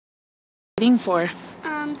Waiting for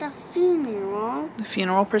the funeral. the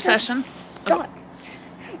funeral procession. Start.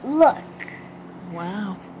 Look,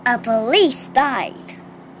 Wow. a police died.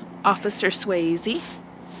 Officer Swasey.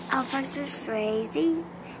 Officer Swasey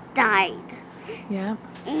died. Yeah.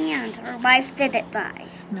 And her wife didn't die.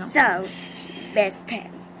 No. So, she missed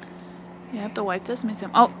him. Yeah, the wife does miss him.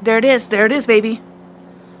 Oh, there it is. There it is, baby.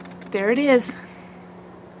 There it is.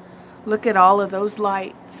 Look at all of those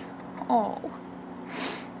lights. Oh.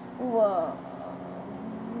 Whoa.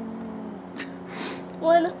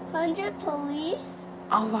 100 police?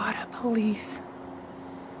 A lot of police.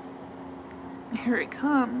 Here it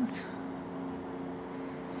comes.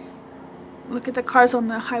 Look at the cars on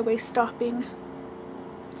the highway stopping.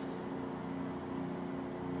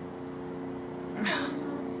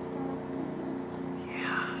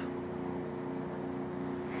 Yeah.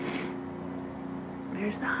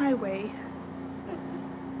 There's the highway.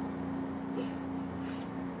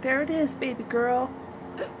 There it is, baby girl.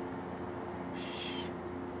 Shh.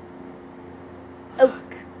 Oh.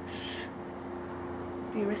 Look.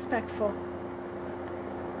 Shh. Be respectful.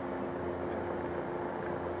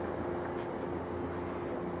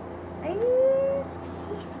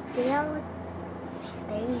 She's still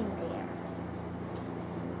staying there.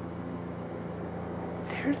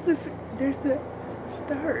 There's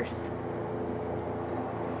the hearse.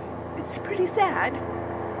 It's pretty sad.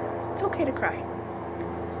 It's okay to cry.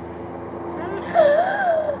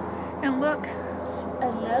 And look,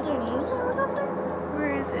 Another news helicopter?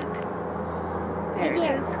 where is it? There Right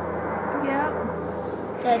it is. Yeah.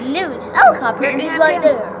 The news helicopter Put your is hand right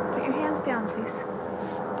down. there. Put your hands down, please.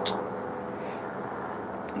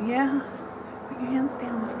 Yeah. Put your hands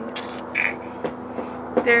down,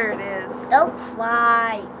 please. There it is. Don't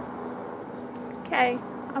cry. Okay,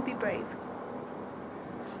 I'll be brave.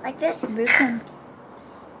 Like this? Listen.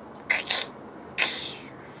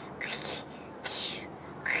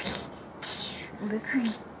 Listen.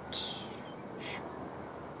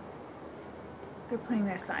 They're playing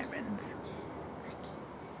their sirens.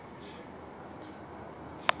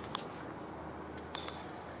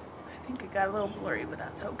 I think it got a little blurry, but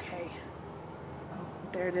that's okay. Oh,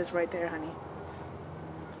 there it is right there, honey.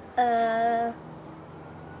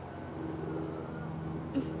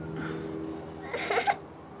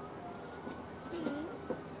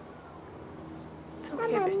 It's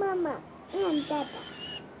okay, babe. Mama, and Dada.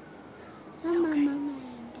 It's okay.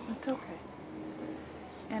 It's okay.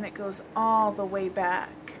 And it goes all the way back.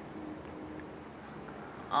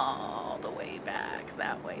 All the way back.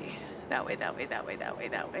 That way. That way, that way, that way, that way,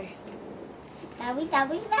 that way. Dowie.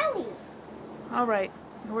 Alright.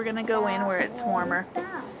 We're going to go in where it's warmer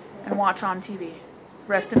and watch on TV.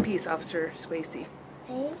 Rest in peace, Officer Swasey.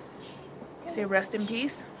 Can you say rest in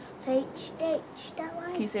peace? Can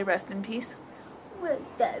you say rest in peace? Where's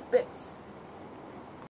that?